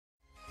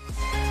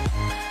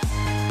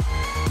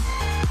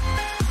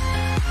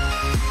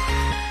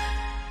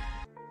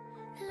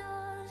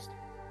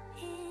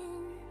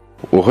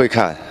我会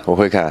看，我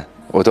会看，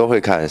我都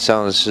会看。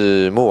像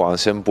是《牧王》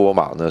先播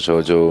嘛，那时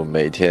候就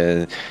每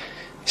天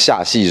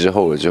下戏之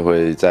后，我就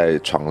会在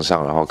床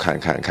上，然后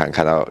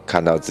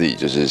看到自己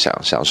就是想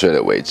睡了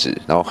为止。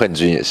然后恨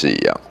君也是一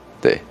样，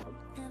对。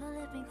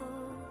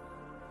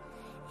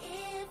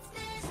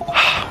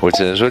我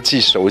只能说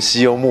既熟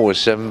悉又陌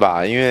生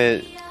吧，因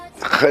为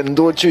很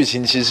多剧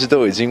情其实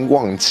都已经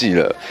忘记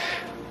了。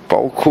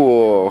包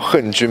括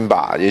恨君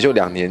吧，也就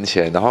2年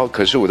前。然后，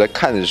可是我在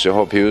看的时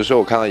候，比如说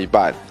我看到一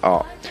半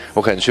哦，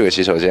我可能去个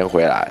洗手间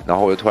回来，然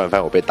后我就突然发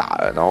现我被打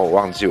了，然后我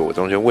忘记我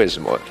中间为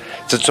什么，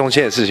这中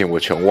间的事情我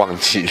全忘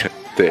记了。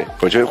对，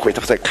我就会回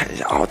头再看一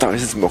下，哦，到底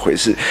是怎么回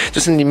事？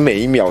就是你每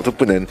一秒都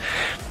不能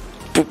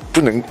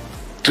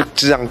就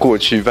这样过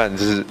去，不然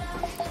就是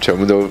全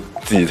部都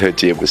自己都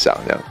接不上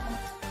这样。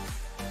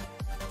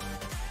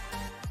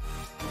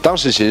当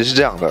时其实是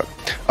这样的，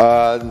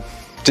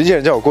经纪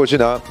人叫我过去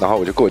呢，然后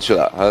我就过去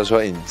了。他就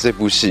说：“你这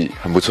部戏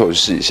很不错，我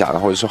试一下。”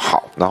然后我就说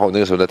好。然后我那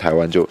个时候在台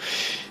湾就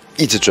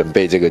一直准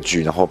备这个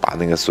剧，然后把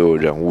那个所有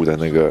人物的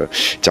那个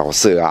角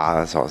色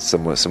啊，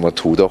什么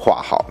图都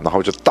画好，然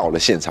后就到了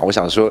现场。我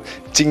想说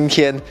今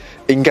天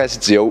应该是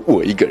只有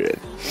我一个人，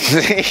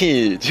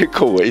嘿，结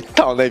果我一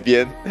到那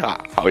边啊，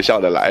好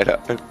笑的来了，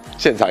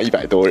现场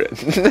100多人。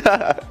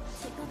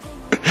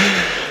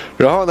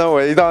然后呢，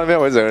我一到那边，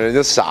我整个人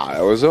就傻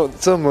了。我说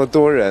这么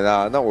多人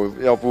啊，那我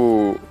要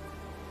不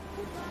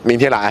明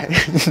天来？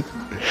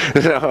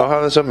然后他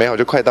们说没有，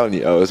就快到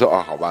你了。我说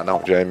哦，好吧，那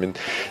我就在那边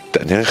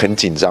等，很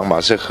紧张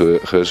嘛。是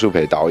何树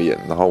培导演，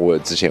然后我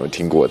之前有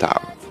听过他，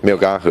没有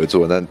跟他合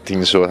作，但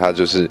听说他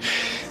就是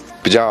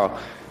比较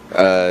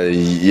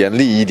严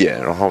厉一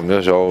点。然后我们那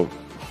时候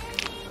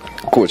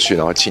过去，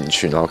然后进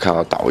去，然后看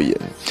到导演，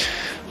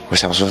我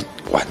想说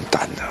完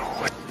蛋了，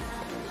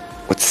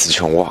我词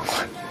穷忘了。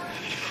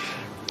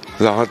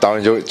然后导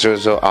演就是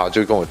说啊，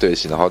就跟我对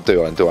戏，然后对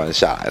完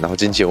下来，然后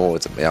经纪人问我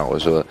怎么样，我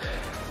说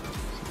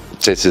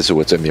这次是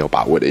我最没有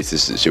把握的一次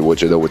试戏，我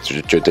觉得我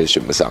绝对选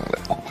不上的，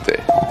对，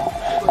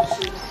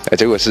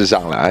结果试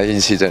上了，运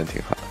气真的挺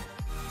好。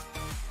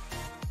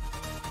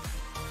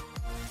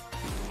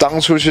当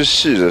初去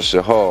试的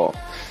时候，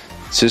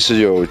其实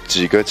有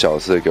几个角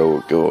色给我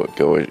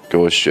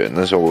选，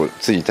那时候我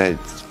自己在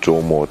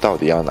琢磨到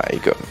底要哪一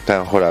个，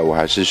但后来我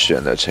还是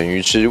选了陈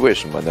瑜之，为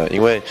什么呢？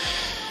因为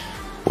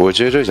我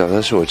觉得这个角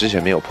色是我之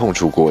前没有碰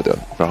触过的，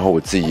然后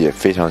我自己也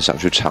非常想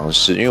去尝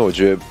试，因为我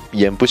觉得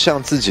演不像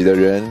自己的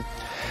人，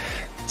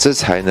这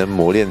才能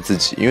磨练自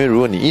己。因为如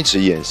果你一直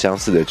演相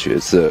似的角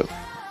色，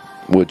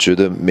我觉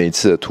得每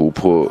次的突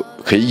破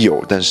可以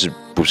有，但是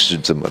不是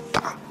这么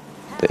大。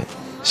对，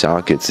想要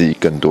给自己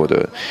更多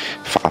的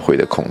发挥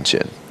的空间。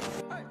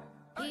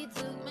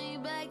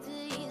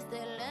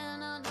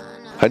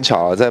很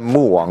巧啊，在《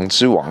牧王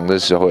之王》的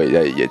时候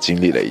也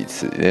经历了一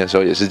次，那时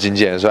候也是经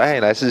纪人说：“哎，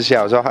来试一下。”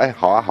我说：“哎，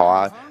好啊，好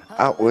啊，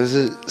啊，我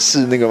是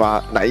那个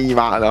吗？男一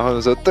吗？”然后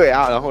就说：“对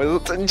啊。”然后我就说：“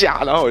真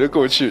假？”然后我就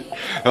过去，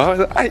然后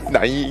说：“哎，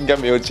男一应该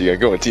没有几个人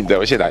跟我竞争，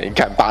我现在一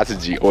看80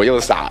几，我又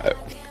傻了。”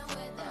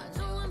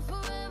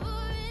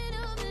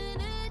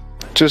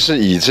就是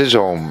以这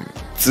种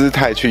姿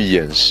态去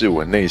掩饰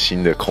我内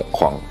心的恐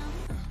慌。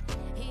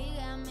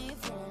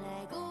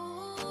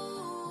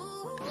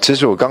其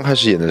实我刚开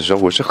始演的时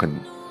候，我是很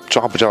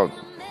抓不着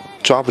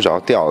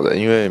调的，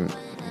因为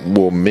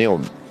我没有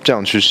这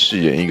样去饰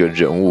演一个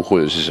人物或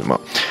者是什么。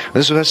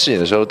那时候在饰演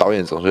的时候，导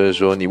演总是会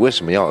说：“你为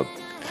什么要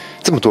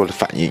这么多的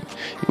反应？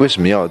为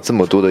什么要这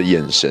么多的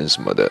眼神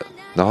什么的？”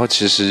然后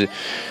其实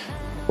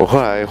我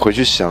后来回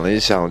去想了一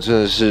想，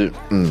真的是，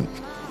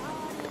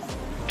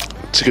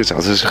这个角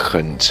色是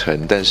很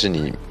沉，但是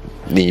你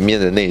里面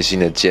的内心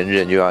的坚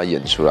韧又要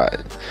演出来。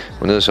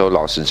我那时候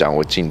老实讲，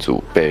我进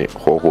组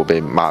活活被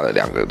骂了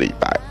2个礼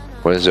拜，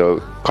我那时候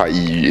快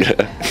抑郁了。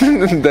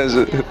但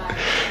是，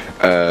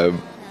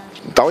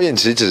导演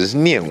其实只是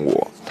念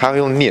我，他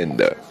用念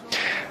的，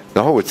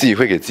然后我自己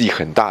会给自己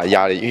很大的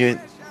压力，因为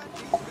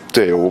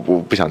对我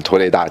不想拖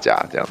累大家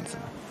这样子。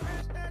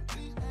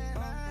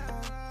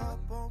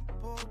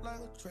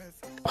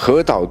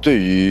何导对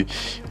于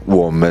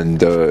我们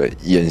的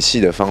演戏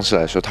的方式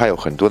来说，他有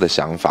很多的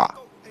想法。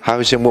他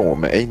会先问我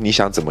们，哎，你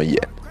想怎么演？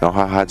然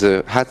后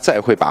他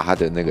再会把他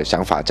的那个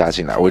想法加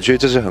进来。我觉得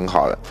这是很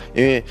好的，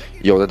因为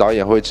有的导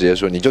演会直接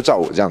说，你就照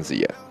我这样子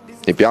演，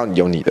你不要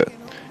有你的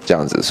这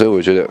样子。所以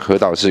我觉得何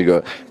导是一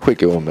个会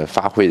给我们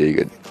发挥的一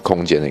个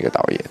空间的一个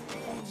导演。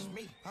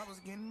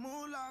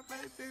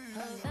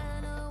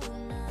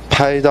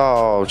拍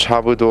到差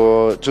不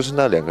多就是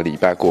那2个礼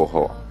拜过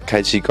后，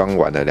开期刚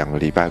完的2个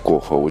礼拜过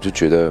后，我就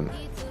觉得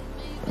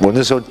我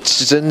那时候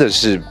真的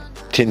是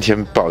天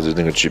天抱着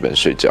那个剧本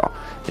睡觉，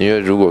因为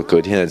如果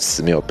隔天的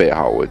词没有背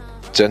好，我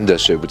真的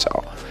睡不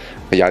着，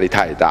压力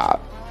太大了。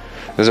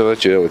那时候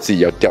觉得我自己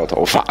要掉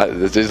头发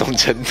的这种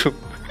程度。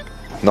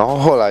然后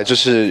后来就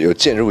是有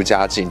渐入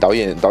佳境，导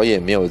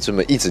演没有这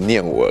么一直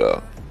念我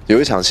了。有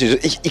一场戏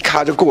就一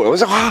咔就过了，我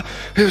说啊，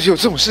有这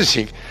种事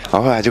情。然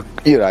后后来就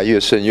越来越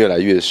顺，越来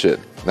越顺。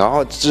然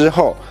后之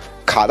后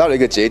卡到了一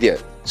个节点，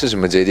是什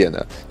么节点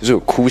呢？就是有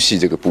哭戏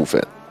这个部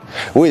分。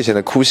我以前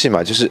的哭戏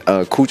嘛，就是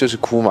哭就是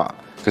哭嘛。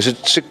可是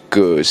这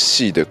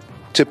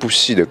部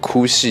戏的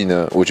哭戏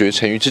呢，我觉得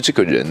陈瑜之这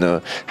个人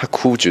呢，他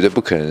哭绝对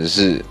不可能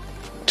是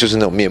就是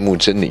那种面目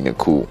狰狞的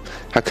哭，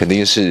他肯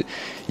定是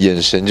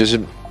眼神就是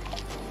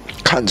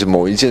看着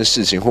某一件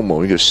事情或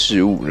某一个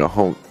事物，然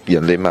后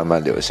眼泪慢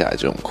慢流下来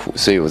这种哭。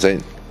所以我在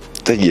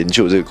研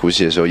究这个哭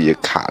戏的时候也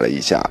卡了一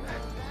下，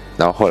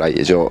然后后来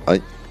也就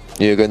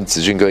因为跟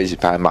子俊哥一起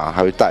拍嘛，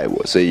他会带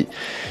我，所以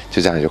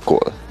就这样就过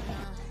了。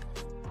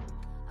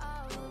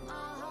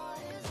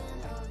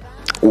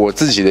我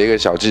自己的一个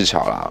小技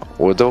巧啦，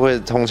我都会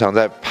通常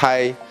在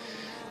拍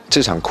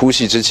这场哭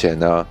戏之前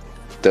呢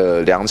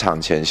的2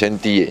场前，先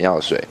滴眼药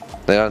水，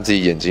能让自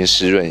己眼睛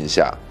湿润一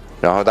下，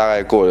然后大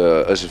概过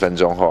了20分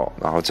钟后，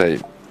然后再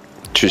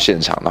去现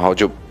场，然后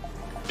就不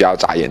要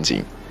眨眼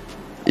睛，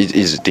一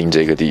直盯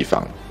这个地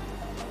方。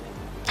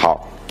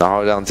好，然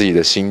后让自己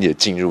的心也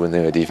进入那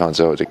个地方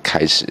之后，就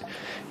开始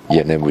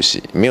演那部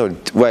戏。没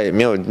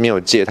有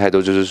借太多，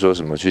就是说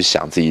什么去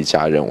想自己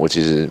家人，我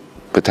其实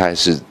不太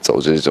是走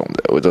这种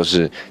的，我都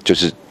是就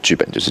是剧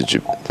本就是剧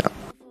本这样。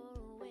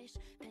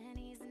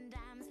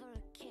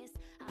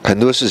很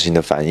多事情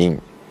的反应，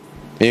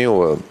因为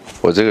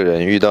我这个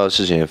人遇到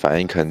事情的反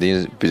应肯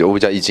定是我比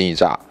较一惊一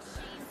乍，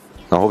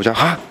然后我比较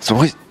怎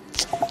么会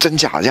真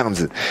假这样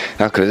子，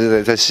然后可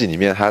是在戏里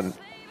面他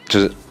就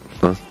是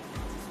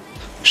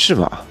是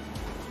吗？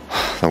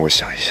那我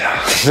想一下，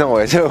那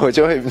我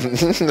就会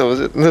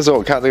那时候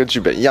我看这个剧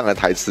本一样的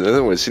台词，但是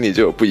我心里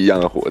就有不一样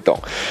的活动。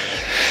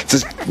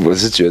我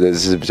是觉得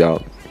是比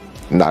较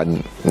难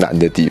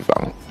的地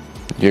方，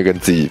因为跟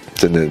自己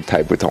真的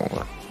太不同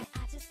了。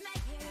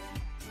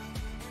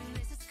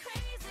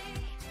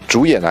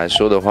主演来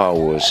说的话，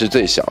我是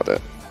最小的，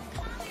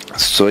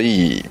所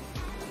以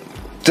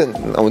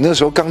我那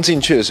时候刚进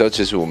去的时候，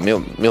其实我没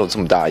有这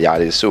么大的压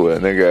力，是我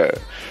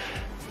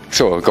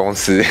的公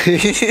司。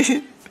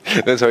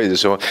那时候一直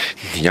说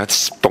你要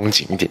绷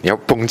紧一点，你要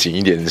绷紧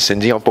一点，神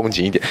经要绷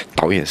紧一点。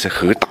导演是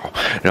何导，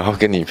然后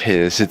跟你配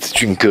的是子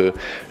俊哥，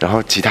然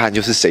后其他人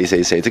就是谁，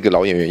这个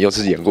老演员又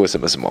是演过什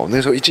么。我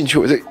那时候一进去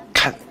我就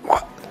看，哇，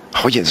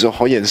好眼熟，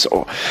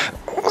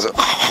我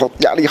说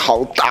压力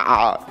好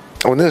大。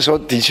我那个时候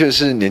的确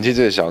是年纪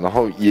最小，然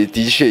后也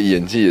的确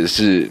演技也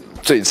是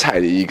最菜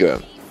的一个。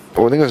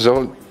我那个时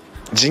候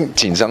已经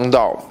紧张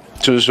到，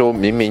就是说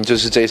明明就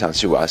是这一场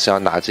戏，我是要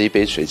拿着一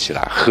杯水起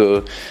来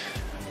喝，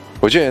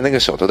我觉得那个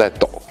手都在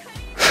抖。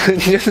你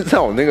就知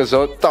道我那个时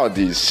候到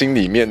底心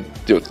里面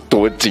有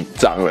多紧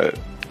张了，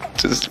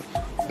就是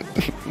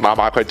妈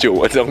妈快救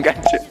我这种感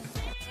觉。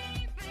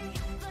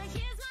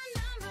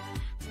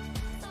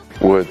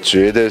我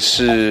觉得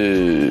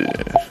是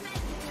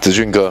子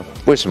俊哥，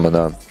为什么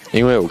呢？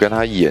因为我跟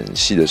他演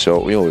戏的时候，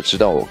因为我知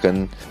道我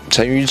跟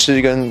陈瑜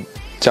之跟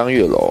江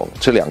月楼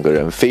这2个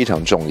人非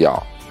常重要，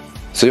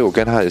所以我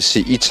跟他的戏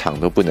一场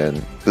都不能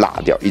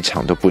落掉，一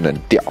场都不能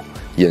掉，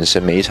眼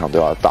神每一场都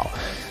要到。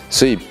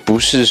所以不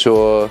是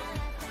说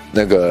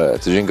那个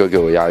子俊哥给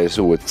我压力，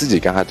是我自己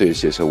跟他对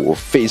戏的时候，我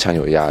非常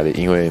有压力，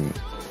因为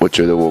我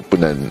觉得我不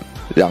能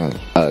让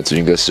子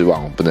俊哥失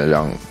望，不能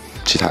让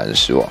其他人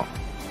失望，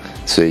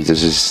所以这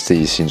是自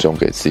己心中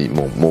给自己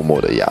默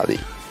默的压力。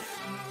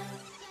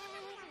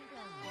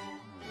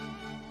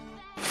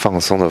放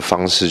松的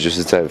方式就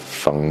是在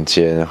房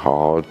间好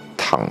好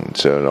躺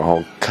着，然后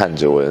看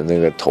着我的那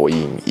个投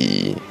影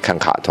仪，看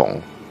卡通、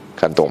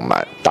看动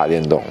漫、打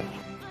电动。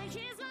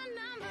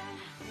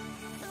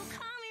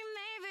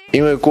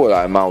因为过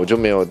来嘛，我就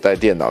没有带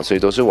电脑，所以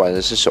都是玩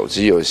的是手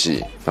机游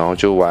戏，然后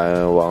就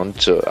玩王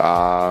者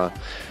啊、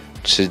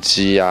吃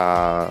鸡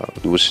啊、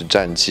炉石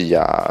战记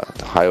啊，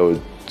还有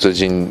最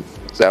近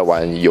在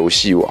玩游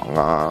戏王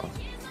啊。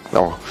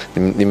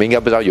你们应该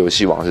不知道游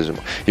戏王是什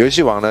么？游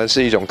戏王呢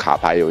是一种卡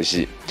牌游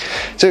戏，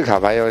这个卡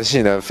牌游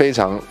戏呢非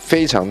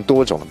常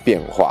多种的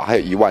变化，还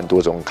有1万多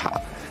种卡，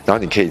然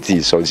后你可以自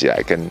己收集来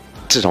跟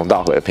志同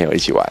道合的朋友一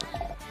起玩。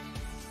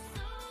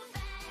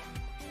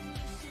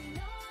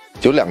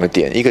有2个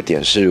点，一个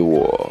点是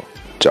我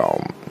找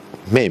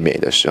妹妹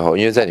的时候，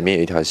因为在里面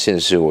有一条线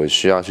是我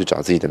需要去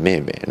找自己的妹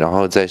妹，然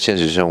后在现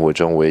实生活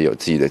中我也有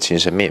自己的亲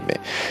生妹妹，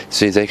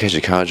所以在一开始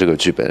看到这个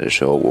剧本的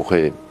时候，我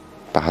会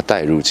把它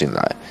带入进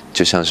来，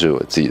就像是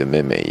我自己的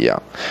妹妹一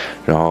样。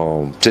然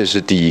后这是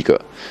第一个，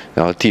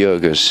然后第2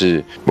个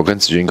是我跟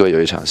子俊哥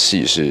有一场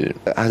戏，是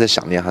他在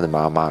想念他的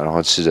妈妈，然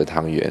后吃着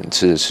汤圆，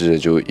吃着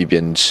就一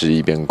边吃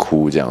一边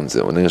哭这样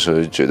子。我那个时候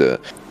就觉得，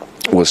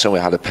我身为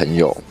他的朋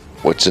友，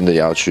我真的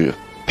要去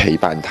陪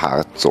伴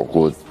他走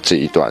过这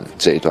一段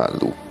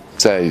路。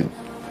在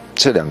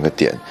这2个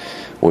点，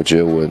我觉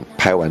得我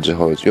拍完之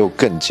后又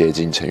更接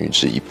近陈瑜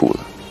之一步了。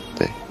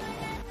对，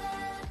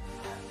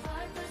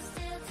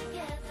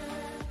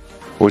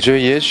我觉得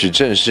也许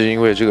正是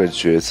因为这个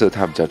角色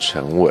他比较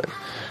沉稳，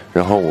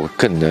然后我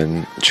更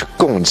能去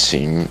共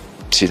情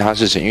其他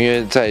事情，因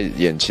为在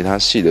演其他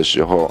戏的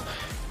时候，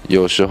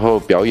有时候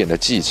表演的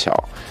技巧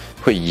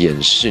会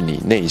掩饰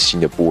你内心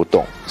的波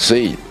动，所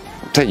以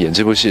在演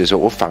这部戏的时候，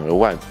我反而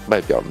外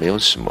表没有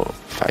什么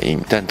反应，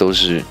但都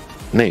是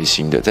内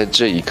心的。在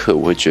这一刻，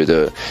我会觉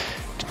得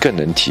更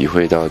能体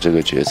会到这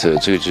个角色，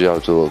这个就叫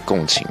做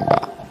共情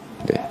吧。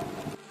对。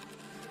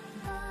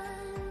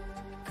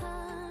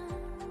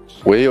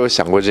我也有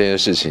想过这件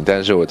事情，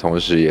但是我同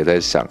时也在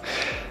想，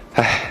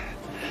哎，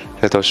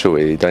这都是我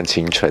的一段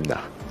青春呐、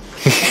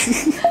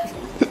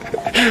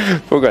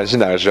不管是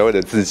哪个时候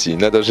的自己，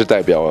那都是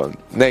代表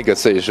那个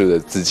岁数的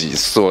自己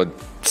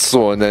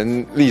所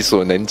能力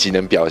所能及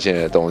能表现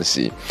的东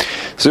西，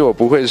所以我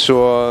不会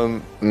说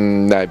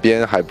哪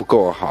边还不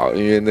够好，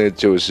因为那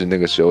就是那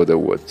个时候的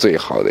我最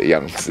好的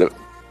样子了。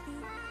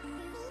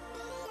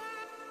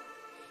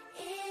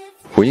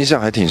我印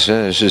象还挺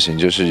深的事情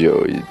就是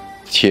有一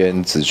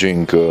天子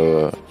俊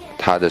哥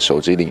他的手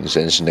机铃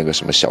声是那个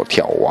什么小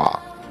跳蛙，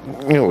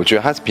因为我觉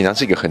得他平常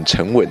是一个很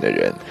沉稳的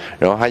人，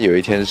然后他有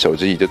一天手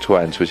机里就突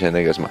然出现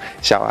那个什么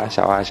小啊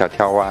小啊小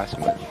跳蛙什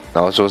么，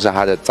然后说是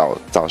他的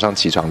早上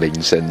起床铃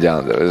声这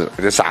样的，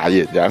我就傻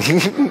眼这样，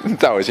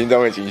在我心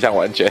中的形象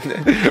完全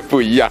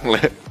不一样了。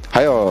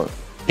还有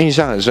印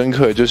象很深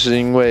刻，就是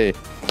因为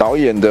导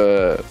演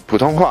的普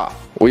通话，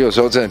我有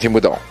时候真的听不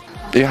懂，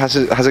因为他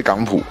是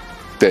港普。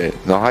对，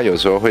然后他有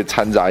时候会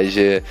掺杂一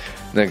些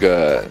那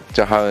个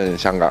叫他们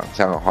香港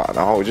话，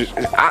然后我就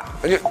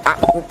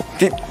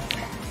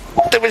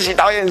对不起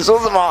导演，你说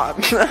什么？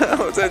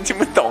我真的听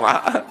不懂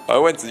啊！我还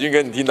问子俊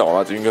哥你听懂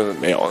吗？子俊哥说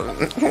没有。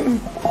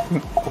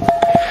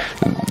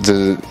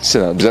这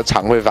是比较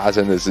常会发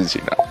生的事情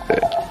啊。对，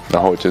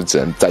然后我就只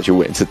能再去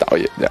问一次导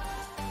演这样。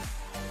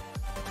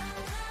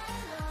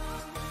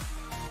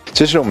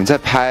其实我们在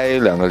拍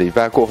2个礼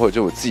拜过后，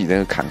就我自己那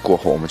个坎过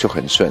后，我们就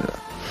很顺了。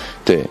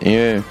对，因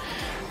为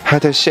他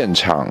在现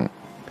场，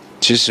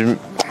其实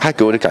他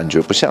给我的感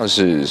觉不像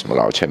是什么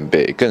老前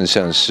辈，更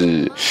像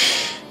是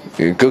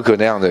哥哥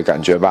那样的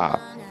感觉吧。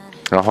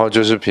然后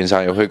就是平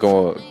常也会跟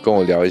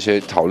我聊一些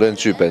讨论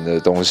剧本的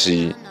东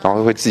西，然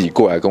后会自己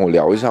过来跟我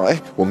聊。我就想，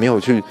我没有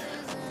去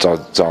找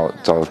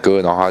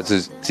哥，然后他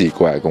自己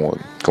过来跟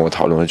我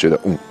讨论，会觉得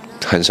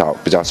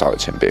比较少的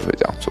前辈会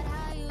这样做。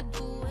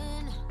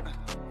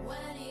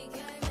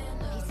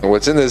我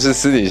真的是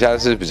私底下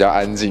是比较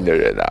安静的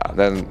人啊，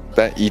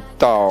但一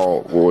到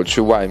我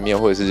去外面，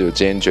或者是我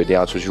今天决定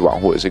要出去玩，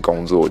或者是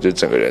工作，我就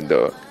整个人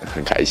都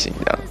很开心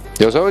这样。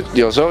有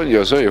时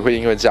候也会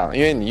因为这样，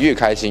因为你越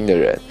开心的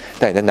人，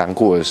但你在难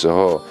过的时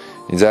候，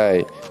你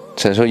在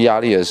承受压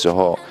力的时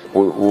候，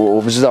我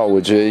不知道，我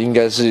觉得应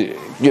该是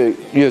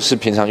越是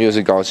平常越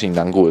是高兴，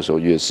难过的时候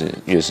越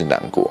是难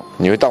过，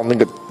你会到那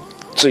个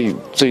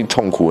最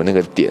痛苦的那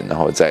个点，然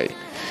后再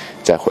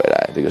回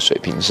来这个水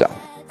平上。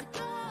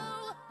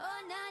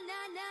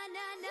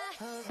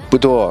不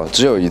多，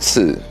只有一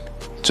次，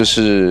就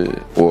是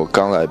我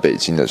刚来北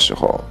京的时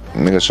候，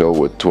那个时候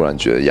我突然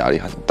觉得压力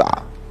很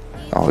大，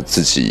然后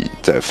自己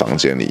在房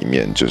间里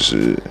面就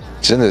是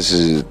真的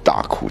是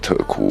大哭特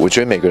哭。我觉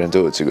得每个人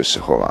都有这个时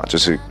候啊，就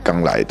是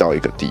刚来到一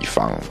个地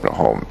方，然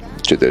后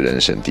觉得人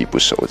生地不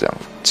熟这样，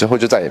之后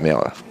就再也没有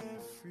了。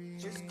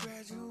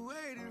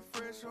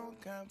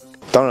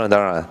当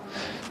然，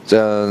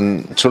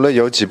除了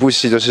有几部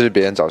戏都是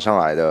别人找上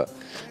来的，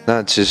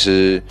那其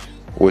实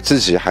我自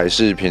己还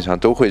是平常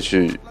都会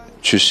去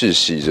试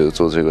戏，就是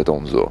做这个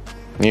动作，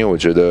因为我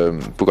觉得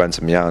不管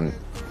怎么样，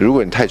如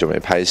果你太久没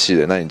拍戏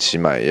了，那你起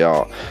码也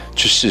要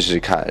去试试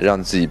看，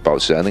让自己保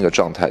持在那个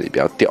状态里，不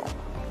要掉。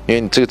因为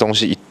你这个东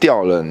西一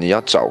掉了，你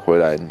要找回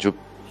来，你就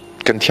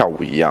跟跳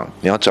舞一样，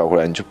你要找回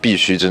来，你就必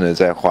须真的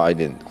再花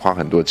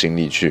很多精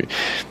力去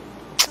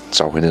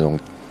找回那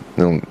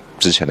种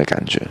之前的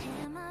感觉。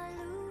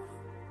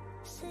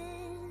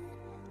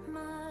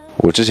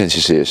我之前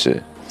其实也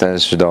是。但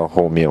是到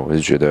后面，我就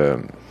觉得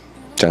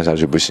这样下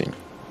去不行。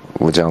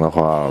我这样的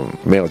话，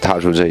没有踏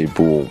出这一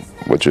步，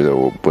我觉得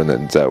我不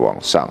能再往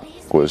上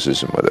或者是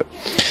什么的。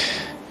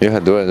因为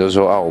很多人都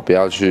说我不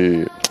要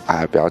去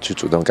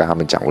主动跟他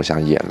们讲我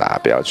想演啦，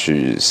不要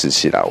去试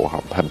戏啦，我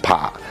很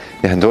怕。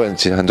很多人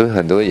其实很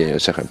多演员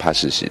是很怕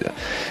试戏的。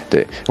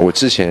对，我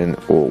之前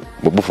我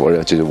不否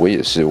认，其实我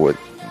也是我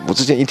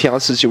之前一天要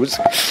试戏，我就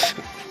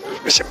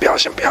先不要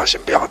试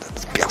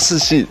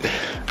戏，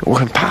我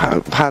很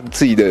怕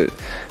自己的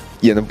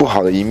演得不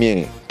好的一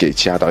面给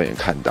其他导演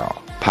看到，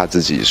怕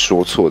自己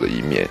说错的一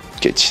面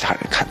给其他人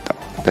看到。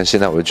但现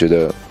在我就觉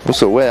得无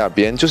所谓啊，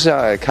别人就是要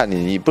来看你，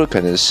你不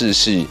可能试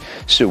戏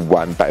是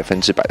玩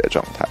100%的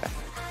状态。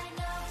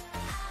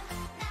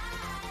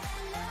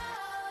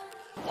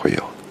会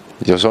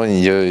有时候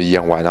你就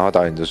演完，然后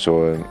导演就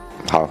说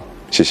好，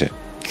谢谢。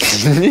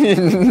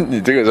你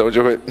这个时候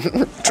就会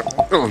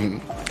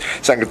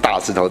像个大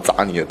石头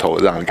砸你的头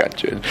这样的感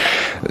觉。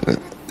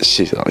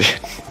谢谢导演。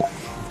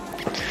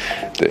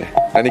对，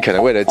那你可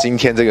能为了今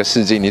天这个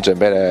试镜，你准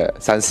备了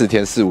3、4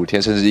天、4、5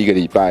天，甚至1个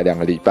礼拜、2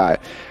个礼拜，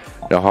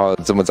然后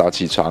这么早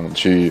起床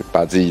去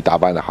把自己打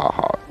扮得好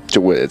好，就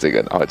为了这个，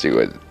然后结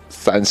果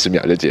30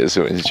秒就结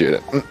束，你就觉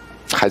得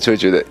还是会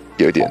觉得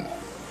有点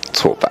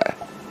挫败。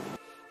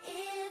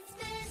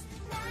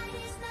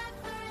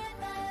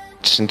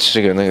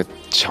吃个那个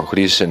巧克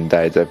力圣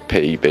代，再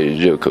配一杯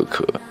热可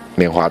可、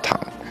棉花糖，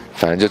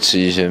反正就吃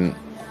一些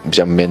比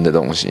较 man 的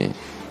东西，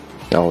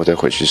然后我再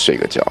回去睡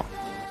个觉。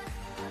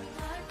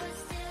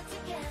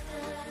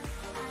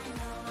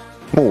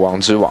木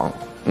王之王，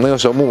那个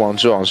时候木王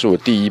之王是我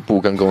第一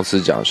部跟公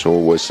司讲说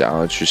我想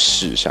要去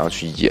试，想要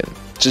去演，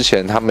之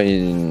前他们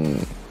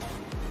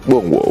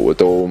问我，我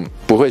都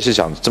不会是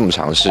想这么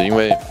尝试，因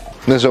为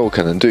那时候我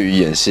可能对于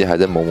演戏还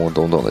在懵懵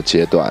懂懂的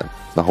阶段，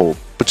然后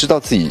不知道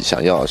自己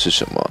想要的是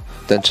什么。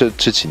但这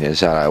几年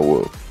下来，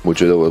我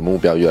觉得我的目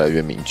标越来越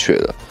明确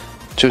了，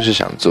就是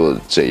想做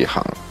这一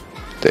行。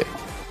对，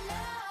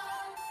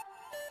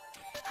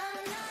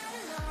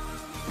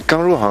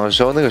刚入行的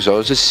时候，那个时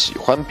候是喜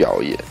欢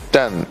表演，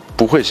但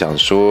不会想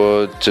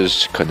说这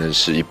是可能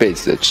是一辈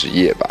子的职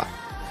业吧，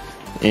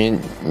因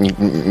为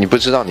你不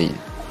知道你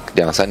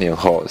2、3年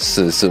后、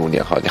4、5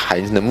年后，你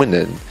还能不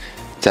能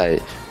在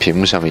屏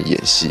幕上面演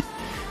戏？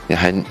你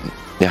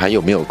还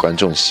有没有观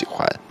众喜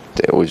欢？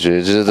对，我觉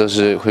得这都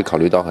是会考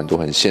虑到很多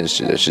很现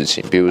实的事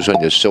情，比如说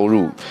你的收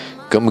入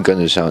跟不跟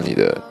得上你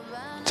的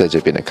在这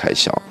边的开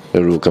销？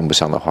如果跟不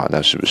上的话，那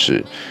是不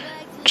是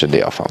真的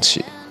要放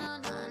弃？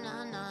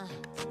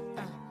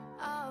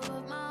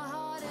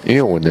因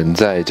为我能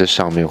在这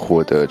上面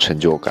获得成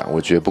就感，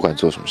我觉得不管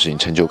做什么事情，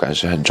成就感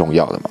是很重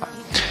要的嘛。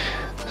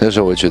那时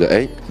候我觉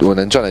得，我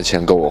能赚的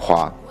钱够我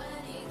花，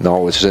然后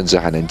我甚至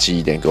还能寄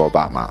一点给我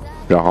爸妈。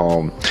然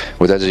后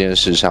我在这件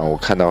事上，我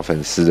看到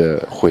粉丝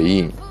的回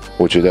应，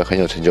我觉得很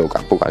有成就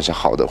感，不管是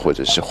好的或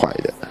者是坏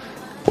的，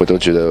我都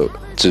觉得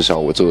至少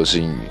我做的事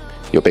情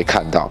有被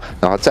看到。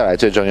然后再来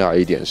最重要的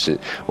一点是，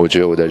我觉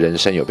得我的人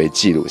生有被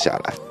记录下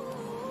来。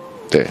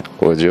对，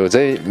我觉得我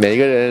这每一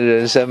个人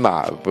人生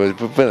嘛，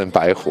不能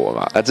白活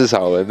嘛，至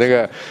少我那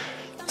个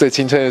最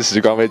青春的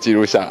时光被记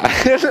录下来。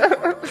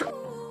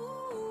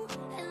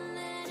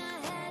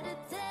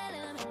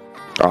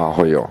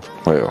会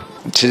有。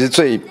其实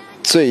最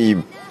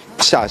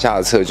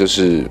下策就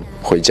是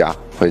回家，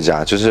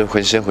就是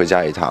先回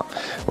家一趟。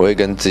我会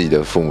跟自己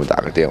的父母打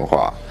个电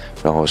话，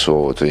然后说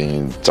我最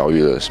近遭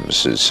遇了什么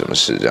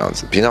事这样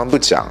子。平常不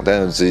讲，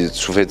但是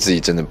除非自己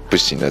真的不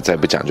行了，再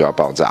不讲就要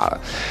爆炸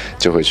了，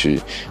就会去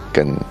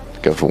跟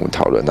父母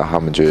讨论。然后他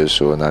们就会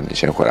说：“那你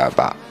先回来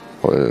吧。”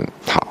我说：“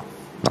好，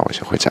那我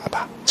先回家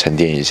吧，沉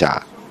淀一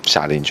下，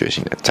下定决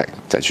心了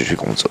再继续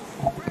工作。”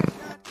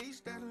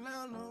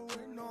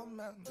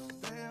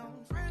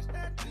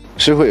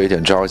是会有一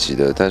点着急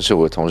的，但是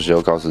我同时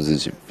又告诉自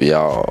己不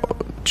要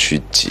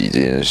去急这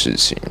件事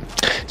情。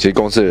其实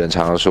公司的人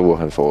常常说我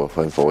很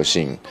佛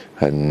性，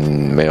很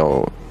没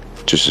有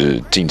就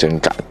是竞争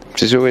感。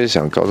其实我也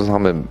想告诉他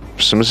们，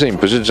什么事情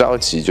不是着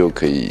急就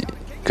可以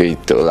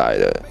得来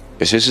的，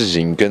有些事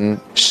情跟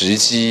时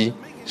机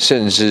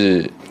甚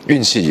至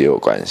运气也有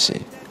关系。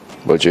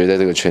我觉得在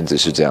这个圈子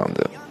是这样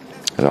的，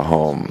然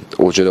后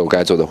我觉得我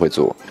该做的会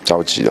做，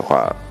着急的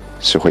话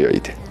是会有一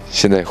点，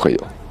现在会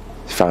有。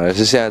反而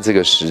是现在这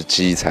个时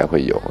机才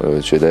会有，我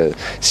觉得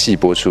戏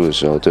播出的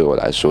时候对我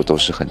来说都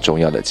是很重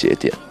要的节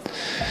点，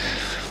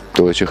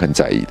都会去很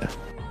在意的。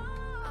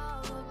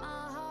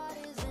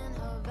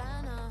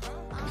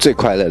最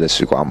快乐的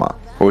时光嘛，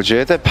我觉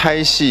得在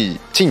拍戏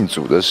进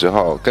组的时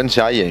候，跟其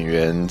他演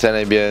员在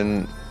那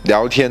边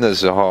聊天的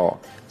时候，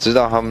知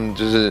道他们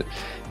就是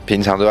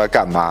平常都在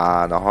干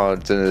嘛，然后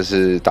真的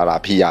是打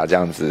屁啊这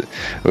样子，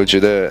我觉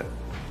得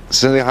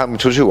甚至他们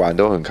出去玩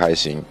都很开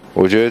心。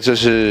我觉得这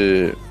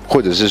是，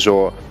或者是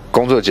说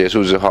工作结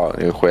束之后，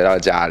你回到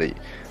家里，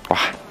哇，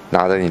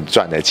拿着你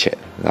赚的钱，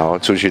然后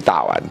出去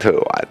大玩特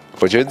玩，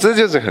我觉得这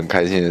就是很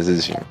开心的事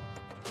情。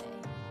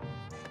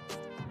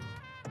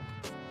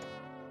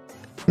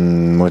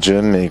我觉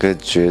得每个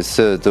角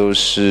色都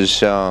是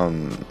像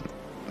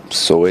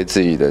所谓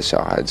自己的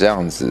小孩这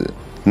样子。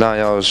那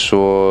要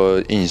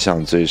说印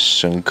象最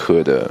深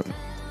刻的，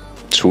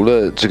除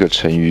了这个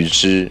陈鱼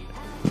之，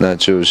那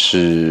就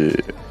是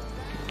《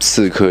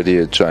刺客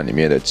列传》里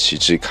面的祁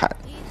志凯。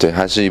对，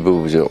它是一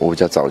部我比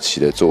较早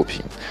期的作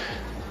品。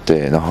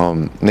对，然后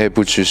那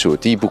部剧是我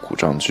第一部古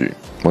装剧。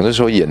我那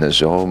时候演的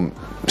时候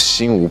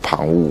心无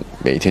旁骛，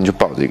每天就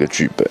抱着一个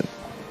剧本。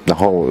然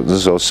后我那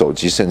时候手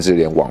机甚至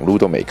连网络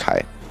都没开，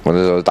我那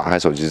时候打开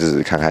手机只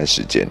是看看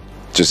时间，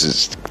就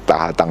是把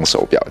它当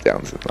手表这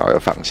样子，然后又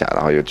放下，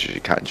然后又继续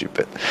看剧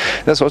本。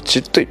那时候其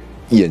实对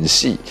演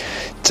戏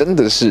真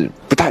的是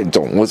不太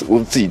懂，我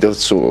自己都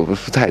说我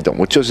不太懂，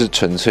我就是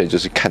纯粹就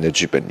是看着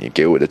剧本你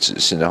给我的指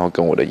示，然后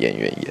跟我的演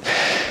员演。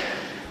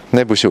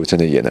那部戏我真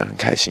的演得很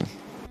开心。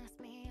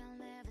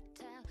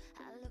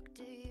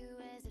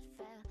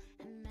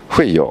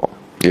会有，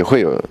也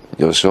会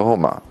有时候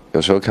嘛，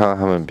有时候看到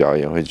他们表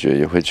演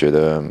也会觉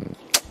得，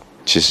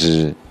其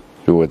实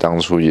如果当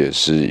初一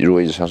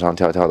直上上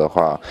跳跳的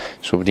话，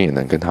说不定也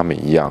能跟他们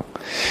一样。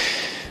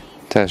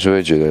但是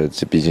会觉得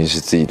这毕竟是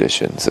自己的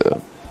选择，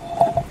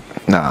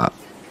那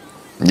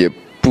也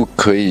不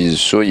可以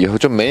说以后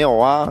就没有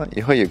啊，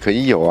以后也可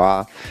以有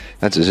啊。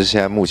那只是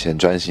现在目前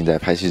专心在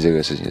拍戏这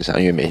个事情上，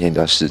因为每天都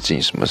要试镜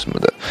什么什么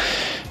的。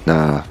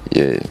那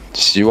也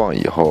希望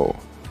以后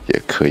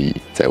也可以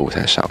在舞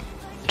台上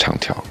唱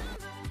跳。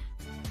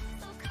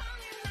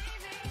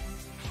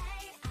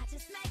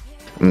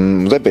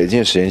我在北京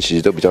的时间其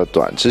实都比较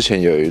短，之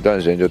前有一段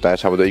时间就待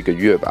差不多1个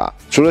月吧。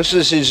除了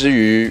试戏之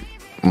余，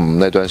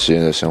那段时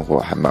间的生活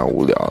还蛮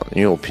无聊的，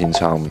因为我平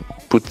常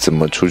不怎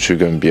么出去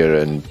跟别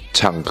人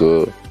唱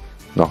歌，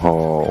然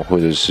后或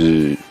者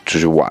是出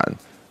去玩，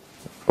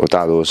我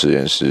大多时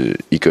间是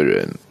一个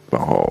人，然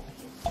后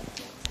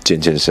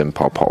健身、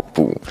跑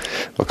步，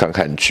我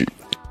看剧。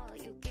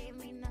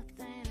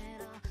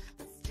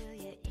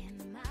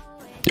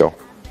有，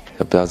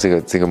不知道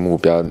这个目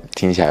标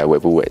听起来伟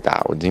不伟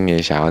大？我今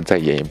年想要再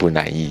演一部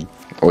男一，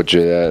我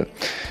觉得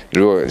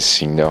如果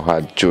行的话，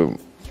就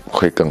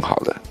会更好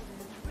的，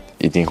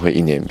一定会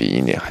一年比一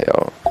年还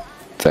要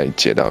再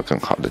接到更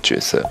好的角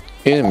色。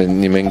因为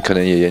你们可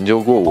能也研究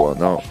过我，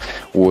然后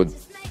我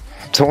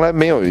从来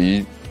没有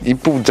一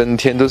部登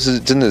天，都是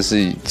真的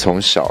是从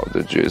小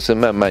的角色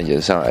慢慢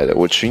演上来的。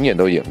我群演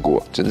都演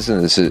过，真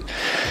的是，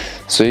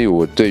所以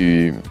我对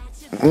于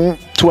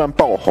突然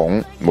爆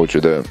红，我觉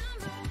得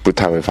不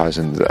太会发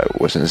生在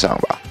我身上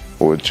吧。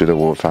我觉得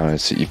我反而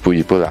是一步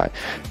一步来，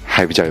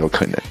还比较有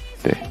可能。